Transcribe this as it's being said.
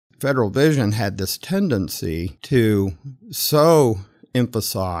Federal Vision had this tendency to so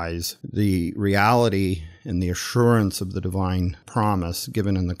emphasize the reality and the assurance of the divine promise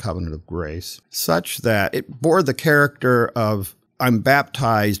given in the covenant of grace, such that it bore the character of, I'm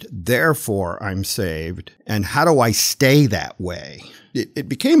baptized, therefore I'm saved, and how do I stay that way? It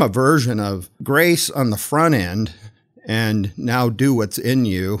became a version of grace on the front end, and now do what's in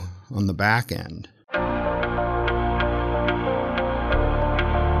you on the back end.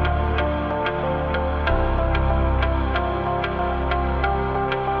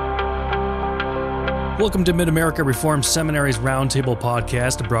 Welcome to Mid-America Reformed Seminary's Roundtable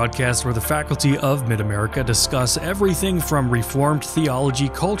Podcast, a broadcast where the faculty of Mid-America discuss everything from Reformed theology,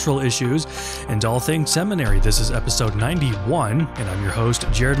 cultural issues, and all things seminary. This is episode 91, and I'm your host,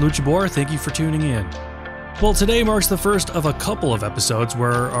 Jared Luchabor. Thank you for tuning in. Well, today marks the first of a couple of episodes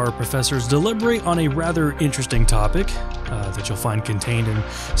where our professors deliberate on a rather interesting topic that you'll find contained in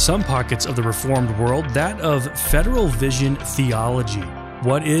some pockets of the Reformed world, that of Federal Vision theology.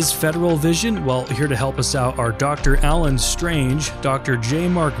 What is Federal Vision? Well, here to help us out are Dr. Alan Strange, Dr. J.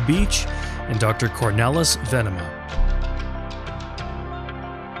 Mark Beach, and Dr. Cornelis Venema.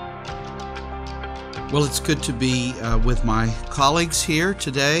 Well, it's good to be with my colleagues here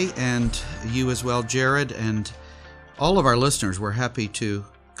today, and you as well, Jared, and all of our listeners. We're happy to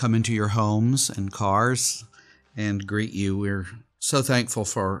come into your homes and cars and greet you. We're so thankful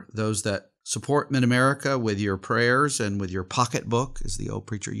for those that support Mid-America with your prayers and with your pocketbook, as the old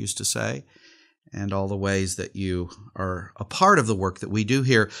preacher used to say, and all the ways that you are a part of the work that we do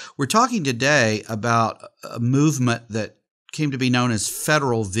here. We're talking today about a movement that came to be known as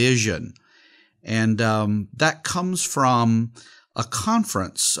Federal Vision, and that comes from a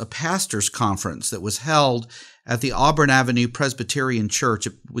conference, a pastor's conference that was held at the Auburn Avenue Presbyterian Church,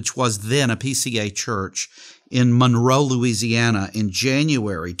 which was then a PCA church, in Monroe, Louisiana, in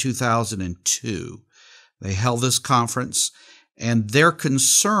January 2002. They held this conference, and their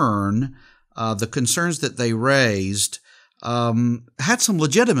concern, the concerns that they raised, had some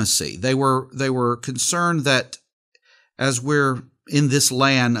legitimacy. They were concerned that as we're in this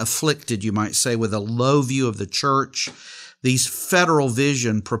land afflicted, you might say, with a low view of the church, these Federal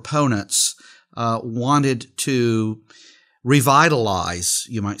Vision proponents wanted to revitalize,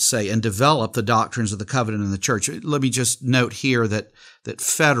 you might say, and develop the doctrines of the covenant in the church. Let me just note here that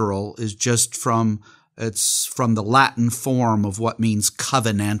federal is just from the Latin form of what means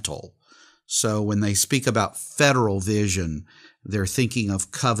covenantal. So when they speak about Federal Vision, they're thinking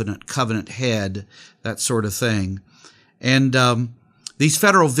of covenant head, that sort of thing. And these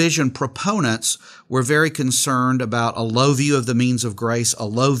Federal Vision proponents were very concerned about a low view of the means of grace, a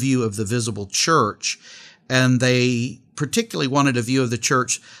low view of the visible church, and they particularly wanted a view of the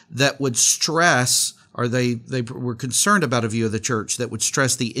church that would stress, or they were concerned about a view of the church that would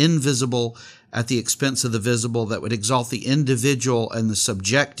stress the invisible at the expense of the visible, that would exalt the individual and the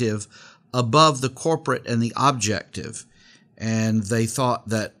subjective above the corporate and the objective. And they thought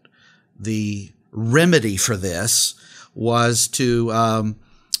that the remedy for this was to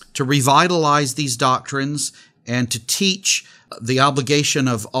revitalize these doctrines and to teach the obligation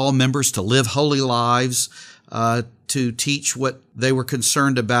of all members to live holy lives, to teach what they were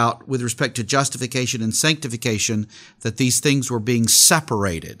concerned about with respect to justification and sanctification, that these things were being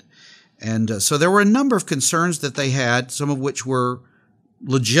separated. And so there were a number of concerns that they had, some of which were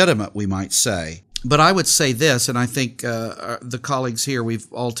legitimate, we might say. But I would say this, and I think the colleagues here,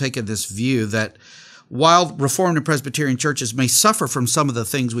 we've all taken this view, that while Reformed and Presbyterian churches may suffer from some of the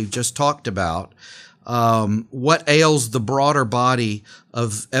things we've just talked about, what ails the broader body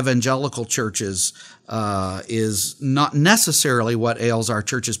of evangelical churches is not necessarily what ails our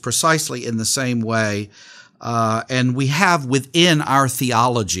churches precisely in the same way. And we have within our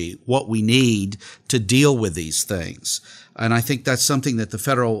theology what we need to deal with these things. And I think that's something that the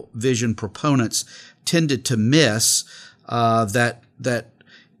Federal Vision proponents tended to miss, that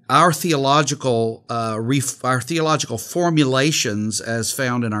our theological formulations as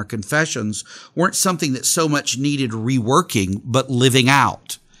found in our confessions weren't something that so much needed reworking, but living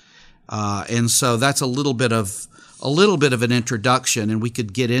out. And so that's a little bit of an introduction, and we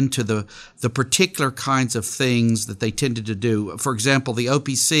could get into the particular kinds of things that they tended to do. For example, the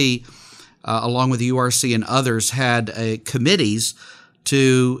OPC, along with the URC and others, had committees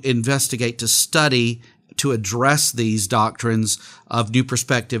to investigate, to study, to address these doctrines of New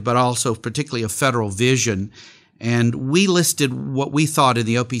Perspective, but also particularly of Federal Vision. And we listed what we thought in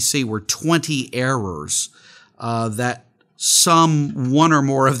the OPC were 20 errors that one or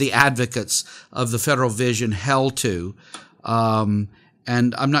more of the advocates of the Federal Vision held to. And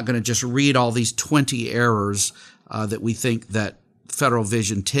I'm not going to just read all these 20 errors that we think that Federal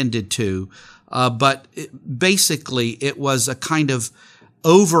Vision tended to. But basically, it was a kind of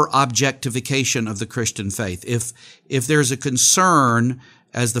over-objectification of the Christian faith. If there's a concern,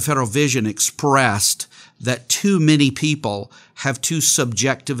 as the Federal Vision expressed, that too many people have too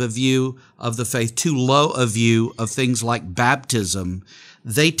subjective a view of the faith, too low a view of things like baptism,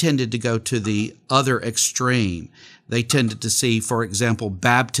 they tended to go to the other extreme. They tended to see, for example,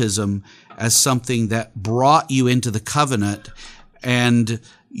 baptism as something that brought you into the covenant and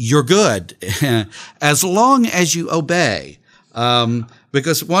you're good as long as you obey.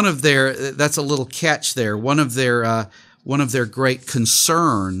 Because that's a little catch there. One of their great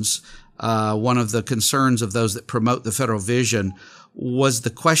concerns, one of the concerns of those that promote the Federal Vision, was the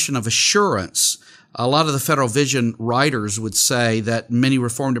question of assurance. A lot of the Federal Vision writers would say that many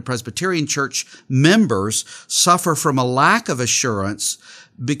Reformed and Presbyterian Church members suffer from a lack of assurance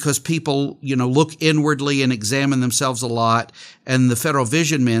because people, look inwardly and examine themselves a lot. And the Federal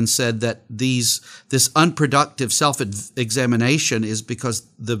Vision men said that this unproductive self-examination is because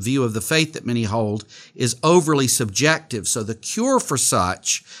the view of the faith that many hold is overly subjective. So the cure for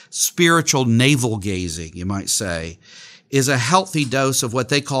such spiritual navel-gazing, you might say, is a healthy dose of what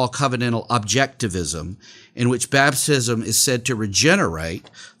they call covenantal objectivism, in which baptism is said to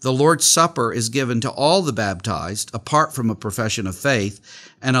regenerate. The Lord's Supper is given to all the baptized, apart from a profession of faith,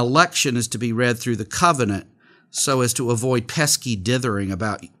 and election is to be read through the covenant so as to avoid pesky dithering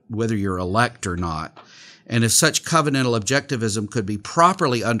about whether you're elect or not. And if such covenantal objectivism could be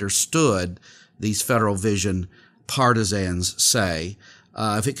properly understood, these Federal Vision partisans say,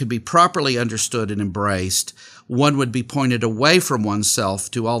 if it could be properly understood and embraced, one would be pointed away from oneself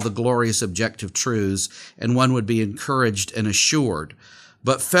to all the glorious objective truths, and one would be encouraged and assured.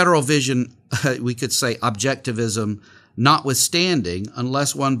 But Federal Vision, we could say objectivism notwithstanding,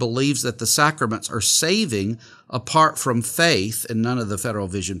 unless one believes that the sacraments are saving apart from faith, and none of the Federal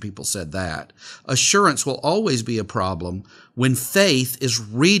Vision people said that, assurance will always be a problem when faith is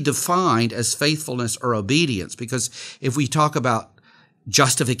redefined as faithfulness or obedience. Because if we talk about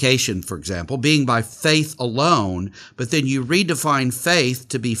justification, for example, being by faith alone, but then you redefine faith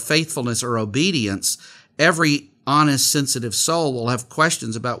to be faithfulness or obedience, every honest, sensitive soul will have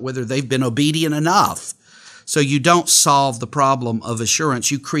questions about whether they've been obedient enough. So you don't solve the problem of assurance,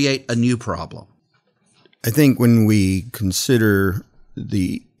 you create a new problem. I think when we consider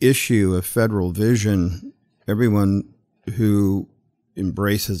the issue of Federal Vision, everyone who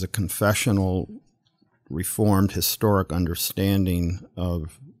embraces a confessional Reformed historic understanding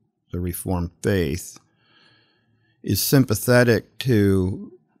of the Reformed faith is sympathetic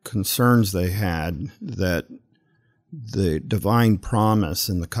to concerns they had that the divine promise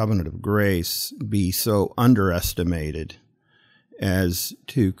in the covenant of grace be so underestimated as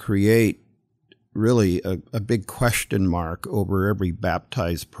to create really a big question mark over every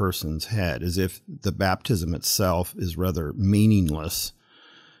baptized person's head, as if the baptism itself is rather meaningless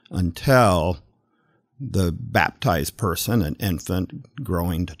until the baptized person, an infant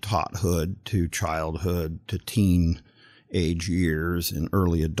growing to tothood, to childhood, to teen age years, and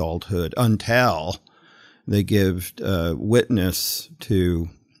early adulthood, until they give witness to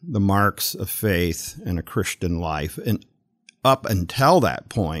the marks of faith and a Christian life. And up until that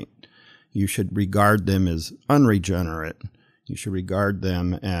point, you should regard them as unregenerate. You should regard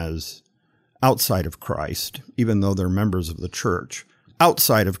them as outside of Christ, even though they're members of the church.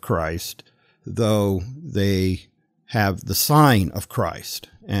 Outside of Christ, though they have the sign of Christ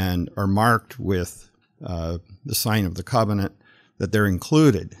and are marked with the sign of the covenant, that they're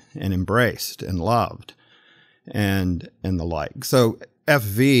included and embraced and loved and the like. So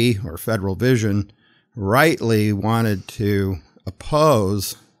FV, or Federal Vision, rightly wanted to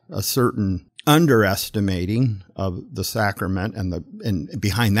oppose a certain underestimating of the sacrament and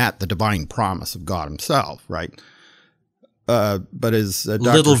behind that, the divine promise of God himself, right? But as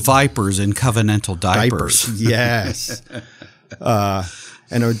little vipers in covenantal diapers. Yes.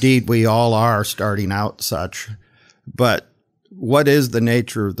 And indeed, we all are starting out such. But what is the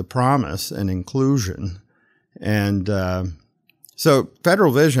nature of the promise and inclusion? And so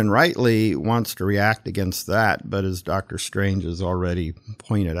Federal Vision rightly wants to react against that. But as Dr. Strange has already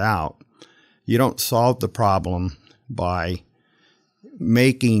pointed out, you don't solve the problem by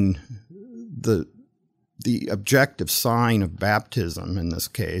making the objective sign of baptism, in this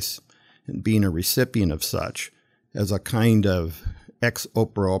case, and being a recipient of such, as a kind of ex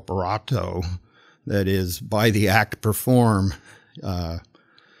opere operato, that is, by the act perform, a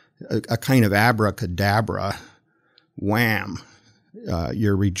kind of abracadabra, wham,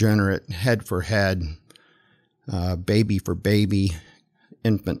 you're regenerate, head for head, baby for baby,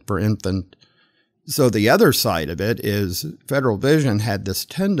 infant for infant. So the other side of it is Federal Vision had this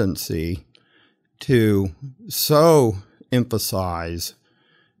tendency to so emphasize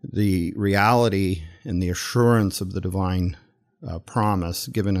the reality and the assurance of the divine promise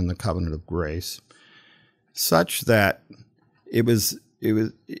given in the covenant of grace, such that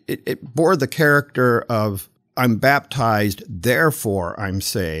it bore the character of, I'm baptized, therefore I'm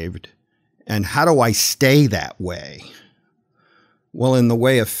saved, and how do I stay that way? Well, in the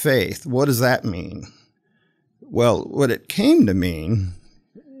way of faith, what does that mean? Well, what it came to mean,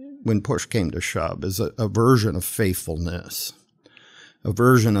 when push came to shove, is a version of faithfulness, a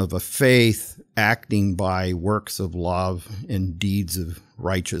version of a faith acting by works of love and deeds of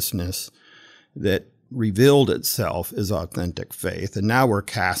righteousness that revealed itself as authentic faith. And now we're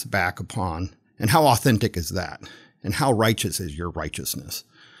cast back upon, and how authentic is that? And how righteous is your righteousness?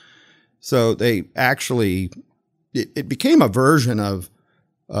 So they actually, it became a version of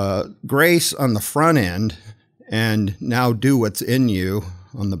grace on the front end, and now do what's in you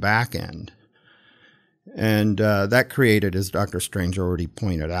on the back end. And that created, as Dr. Strange already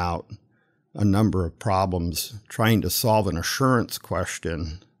pointed out, a number of problems trying to solve an assurance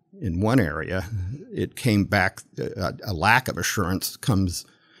question in one area. It came back, a lack of assurance comes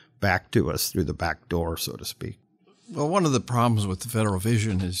back to us through the back door, so to speak. Well, one of the problems with the Federal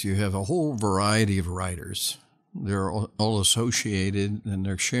Vision is you have a whole variety of writers. They're all associated and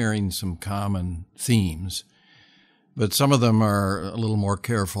they're sharing some common themes, but some of them are a little more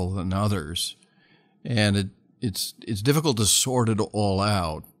careful than others. And it's difficult to sort it all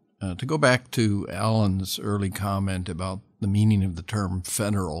out. To go back to Alan's early comment about the meaning of the term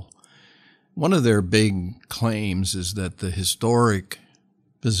federal, one of their big claims is that the historic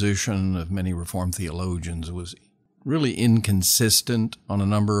position of many Reformed theologians was really inconsistent on a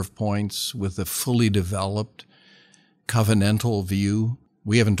number of points with a fully developed covenantal view.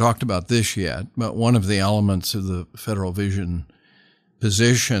 We haven't talked about this yet, but one of the elements of the Federal Vision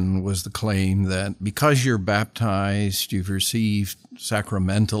position was the claim that because you're baptized, you've received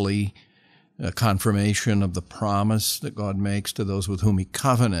sacramentally a confirmation of the promise that God makes to those with whom he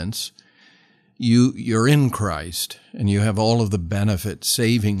covenants. You're in Christ, and you have all of the benefit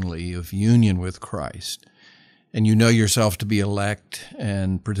savingly of union with Christ. And you know yourself to be elect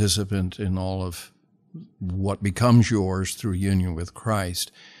and participant in all of what becomes yours through union with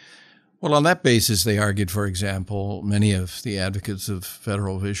Christ. Well, on that basis, they argued, for example, many of the advocates of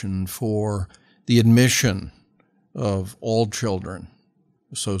Federal Vision for the admission of all children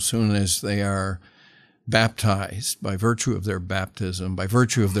so soon as they are baptized by virtue of their baptism, by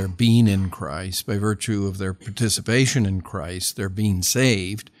virtue of their being in Christ, by virtue of their participation in Christ, their being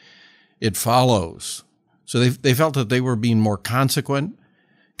saved. It follows. So they felt that they were being more consequent,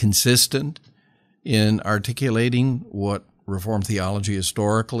 consistent in articulating what Reformed theology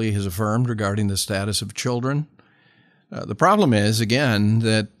historically has affirmed regarding the status of children. The problem is, again,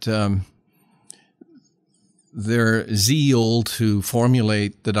 that their zeal to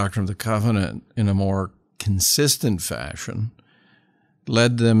formulate the doctrine of the covenant in a more consistent fashion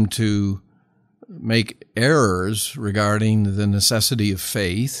led them to make errors regarding the necessity of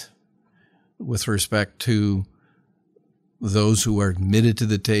faith with respect to those who are admitted to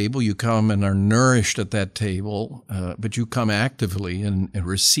the table. You come and are nourished at that table, but you come actively and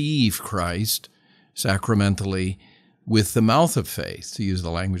receive Christ sacramentally with the mouth of faith, to use the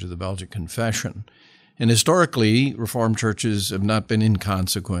language of the Belgic Confession. And historically, Reformed churches have not been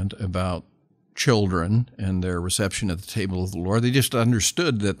inconsequent about children and their reception at the table of the Lord. They just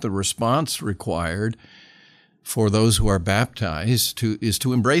understood that the response required for those who are baptized is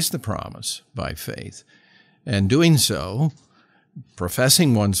to embrace the promise by faith. And doing so,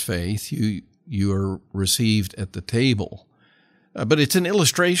 professing one's faith, you are received at the table. But it's an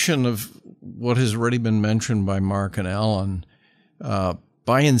illustration of what has already been mentioned by Mark and Alan.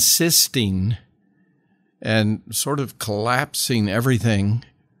 By insisting and sort of collapsing everything,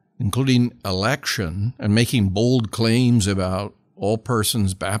 including election, and making bold claims about all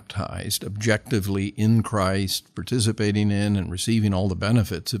persons baptized objectively in Christ, participating in and receiving all the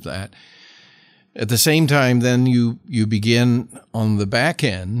benefits of that. At the same time, then you begin on the back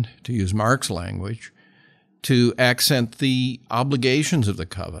end, to use Mark's language, to accent the obligations of the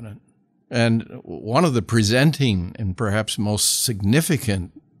covenant. And one of the presenting and perhaps most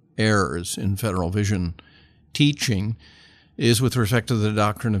significant errors in Federal Vision teaching is with respect to the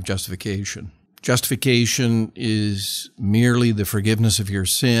doctrine of justification. Justification is merely the forgiveness of your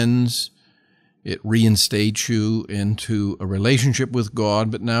sins. It reinstates you into a relationship with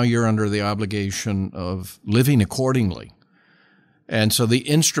God, but now you're under the obligation of living accordingly. And so the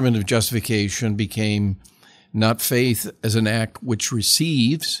instrument of justification became not faith as an act which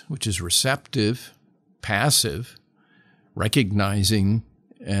receives, which is receptive, passive, recognizing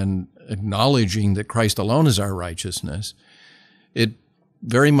and acknowledging that Christ alone is our righteousness. It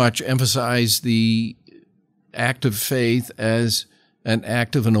very much emphasized the act of faith as an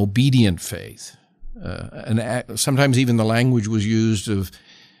act of an obedient faith. Sometimes even the language was used of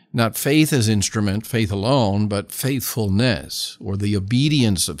not faith as instrument, faith alone, but faithfulness, or the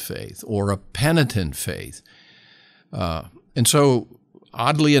obedience of faith, or a penitent faith. And so,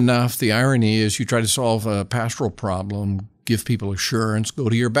 oddly enough, the irony is you try to solve a pastoral problem, give people assurance, go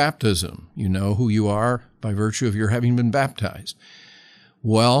to your baptism. You know who you are by virtue of your having been baptized.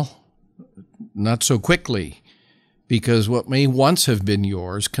 Well, not so quickly, because what may once have been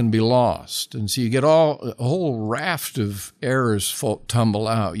yours can be lost. And so you get a whole raft of errors tumble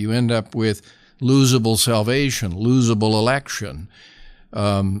out. You end up with losable salvation, losable election,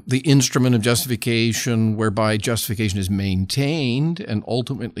 the instrument of justification whereby justification is maintained and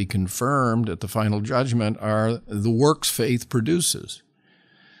ultimately confirmed at the final judgment are the works faith produces.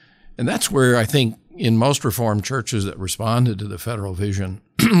 And that's where I think in most Reformed churches that responded to the federal vision,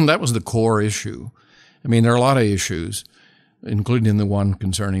 that was the core issue. I mean, there are a lot of issues, including the one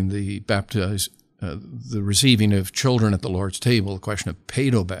concerning the receiving of children at the Lord's table, the question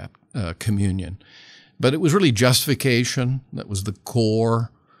of communion. But it was really justification that was the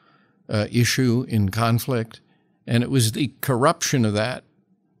core issue in conflict, and it was the corruption of that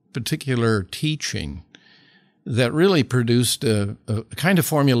particular teaching that really produced a kind of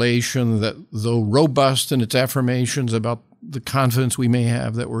formulation that, though robust in its affirmations about the confidence we may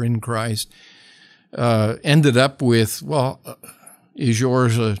have that we're in Christ, ended up with, is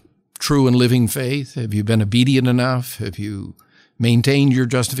yours a true and living faith? Have you been obedient enough? Have you maintained your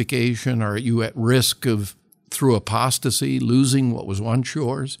justification? Are you at risk of, through apostasy, losing what was once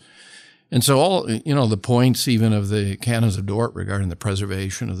yours? And so all, the points even of the canons of Dort regarding the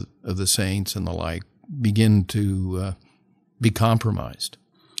preservation of the saints and the like begin to be compromised.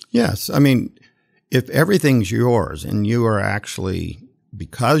 Yes. I mean, if everything's yours and you are actually,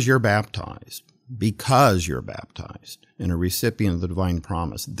 because you're baptized and a recipient of the divine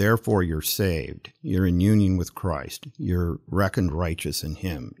promise, therefore you're saved, you're in union with Christ, you're reckoned righteous in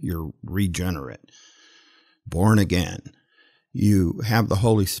him, you're regenerate, born again, you have the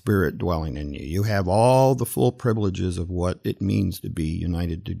Holy Spirit dwelling in you, you have all the full privileges of what it means to be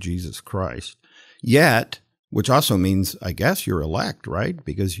united to Jesus Christ. Yet, which also means, I guess, you're elect, right?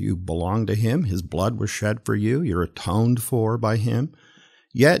 Because you belong to him, his blood was shed for you, you're atoned for by him.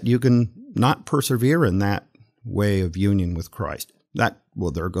 Yet you can not persevere in that way of union with Christ.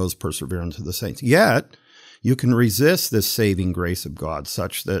 There goes perseverance of the saints. Yet you can resist this saving grace of God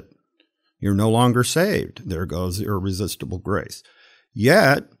such that you're no longer saved. There goes irresistible grace.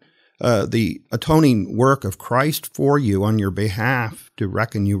 Yet the atoning work of Christ for you on your behalf to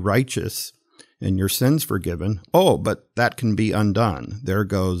reckon you righteous and your sins forgiven, but that can be undone. There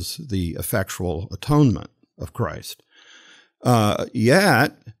goes the effectual atonement of Christ.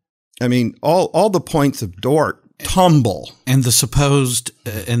 Yet, I mean, all the points of Dort tumble, and the supposed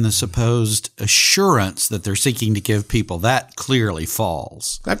assurance that they're seeking to give people, that clearly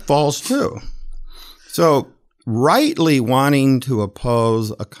falls. That falls too. So, rightly wanting to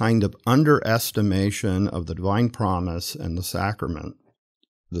oppose a kind of underestimation of the divine promise and the sacraments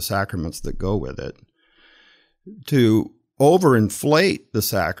that go with it, to overinflate the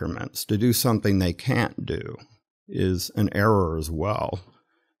sacraments to do something they can't do, is an error as well,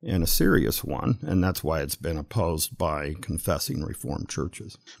 and a serious one, and that's why it's been opposed by confessing Reformed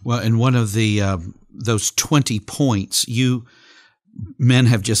churches. Well, and one of the those 20 points, you men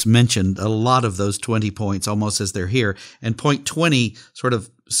have just mentioned a lot of those 20 points almost as they're here, and point 20 sort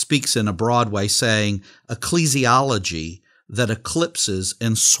of speaks in a broad way, saying ecclesiology that eclipses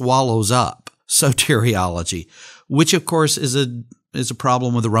and swallows up soteriology, which of course is a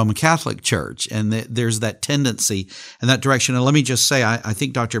problem with the Roman Catholic Church, and there's that tendency in that direction. And let me just say, I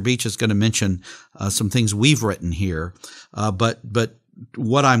think Dr. Beach is going to mention some things we've written here, but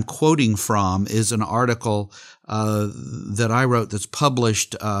what I'm quoting from is an article that I wrote that's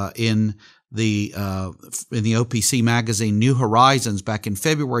published in the OPC magazine New Horizons back in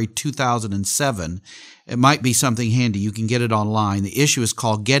February 2007. It might be something handy. You can get it online. The issue is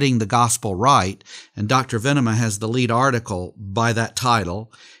called Getting the Gospel Right, and Dr. Venema has the lead article by that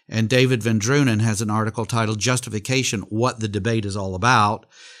title, and David Van Drunen has an article titled Justification, What the Debate is All About,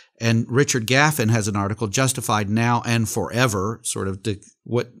 and Richard Gaffin has an article, Justified Now and Forever, sort of to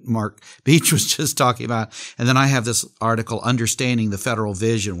what Mark Beach was just talking about. And then I have this article, Understanding the Federal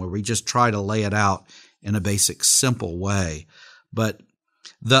Vision, where we just try to lay it out in a basic, simple way. But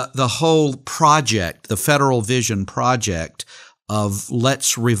the whole project, the Federal Vision project,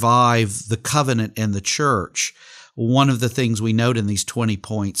 let's revive the covenant and the church, one of the things we note in these 20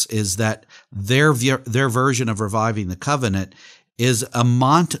 points is that their version of reviving the covenant is a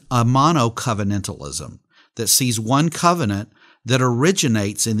monocovenantalism that sees one covenant that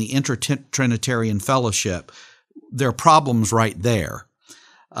originates in the intertrinitarian fellowship. There are problems right there.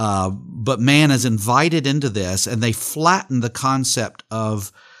 But man is invited into this, and they flatten the concept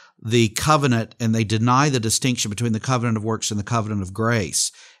of the covenant, and they deny the distinction between the covenant of works and the covenant of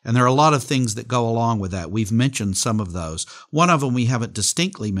grace. And there are a lot of things that go along with that. We've mentioned some of those. One of them we haven't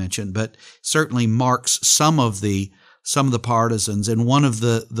distinctly mentioned, but certainly marks some of the partisans. And one of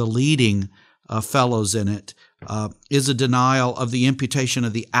the leading fellows in it is a denial of the imputation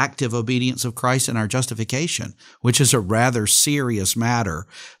of the active obedience of Christ in our justification, which is a rather serious matter,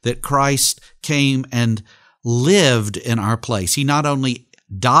 that Christ came and lived in our place. He not only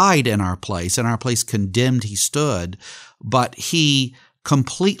died in our place condemned he stood, but he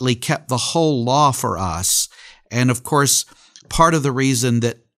completely kept the whole law for us. And of course, part of the reason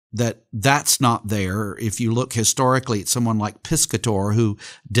that's not there, if you look historically at someone like Piscator, who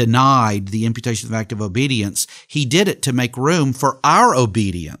denied the imputation of active obedience, he did it to make room for our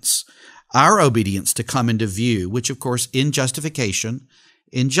obedience to come into view, which of course in justification,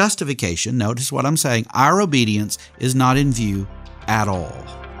 notice what I'm saying, our obedience is not in view at all.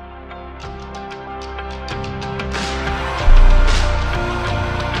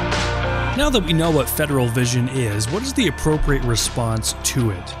 Now that we know what federal vision is, what is the appropriate response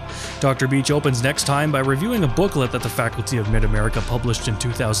to it? Dr. Beach opens next time by reviewing a booklet that the Faculty of Mid-America published in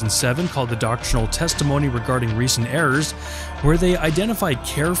 2007 called The Doctrinal Testimony Regarding Recent Errors, where they identify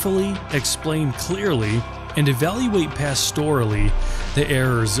carefully, explain clearly, and evaluate pastorally the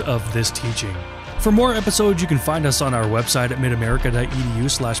errors of this teaching. For more episodes, you can find us on our website at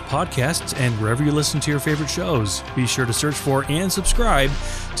midamerica.edu/podcasts and wherever you listen to your favorite shows. Be sure to search for and subscribe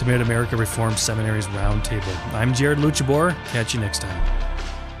to Mid-America Reformed Seminary's Roundtable. I'm Jared Luchabor. Catch you next time.